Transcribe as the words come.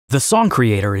The Song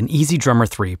Creator in EZdrummer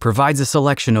 3 provides a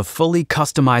selection of fully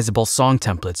customizable song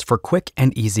templates for quick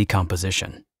and easy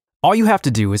composition. All you have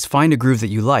to do is find a groove that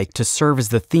you like to serve as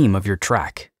the theme of your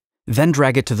track. Then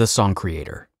drag it to the Song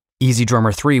Creator.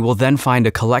 EZdrummer 3 will then find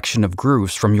a collection of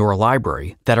grooves from your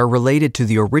library that are related to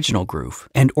the original groove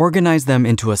and organize them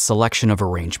into a selection of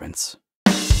arrangements.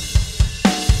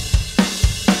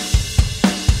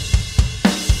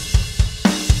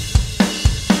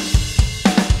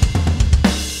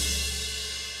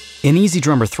 In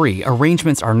EZdrummer 3,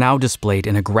 arrangements are now displayed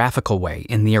in a graphical way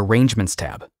in the Arrangements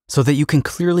tab, so that you can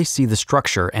clearly see the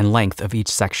structure and length of each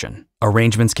section.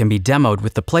 Arrangements can be demoed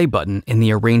with the play button in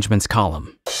the Arrangements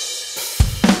column.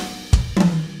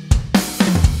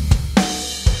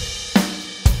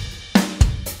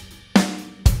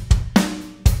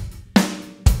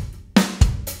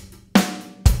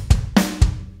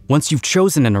 Once you've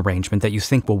chosen an arrangement that you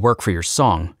think will work for your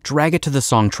song, drag it to the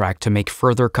song track to make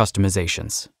further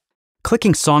customizations.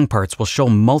 Clicking song parts will show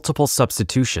multiple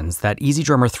substitutions that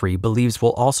EZdrummer 3 believes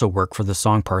will also work for the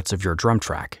song parts of your drum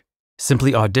track.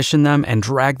 Simply audition them and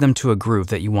drag them to a groove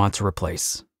that you want to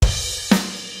replace.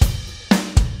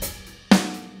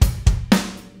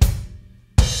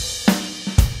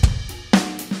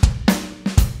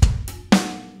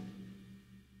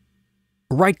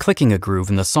 Right-clicking a groove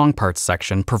in the Song Parts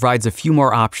section provides a few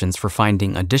more options for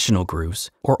finding additional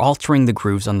grooves or altering the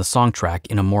grooves on the song track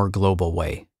in a more global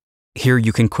way. Here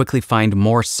you can quickly find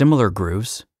more similar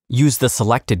grooves, use the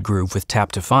selected groove with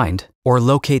Tap to Find, or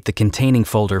locate the containing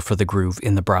folder for the groove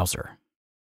in the browser.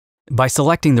 By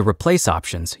selecting the Replace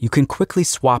options, you can quickly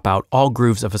swap out all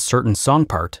grooves of a certain song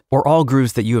part or all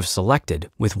grooves that you have selected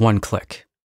with one click.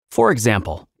 For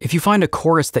example, if you find a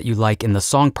chorus that you like in the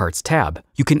Song Parts tab,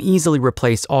 you can easily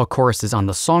replace all choruses on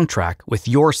the song track with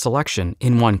your selection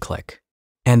in one click.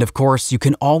 And of course, you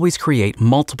can always create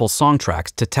multiple song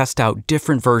tracks to test out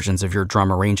different versions of your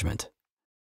drum arrangement.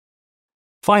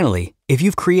 Finally, if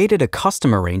you've created a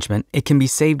custom arrangement, it can be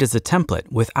saved as a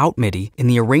template without MIDI in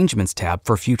the Arrangements tab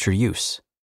for future use.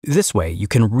 This way, you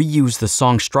can reuse the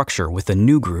song structure with a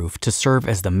new groove to serve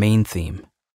as the main theme.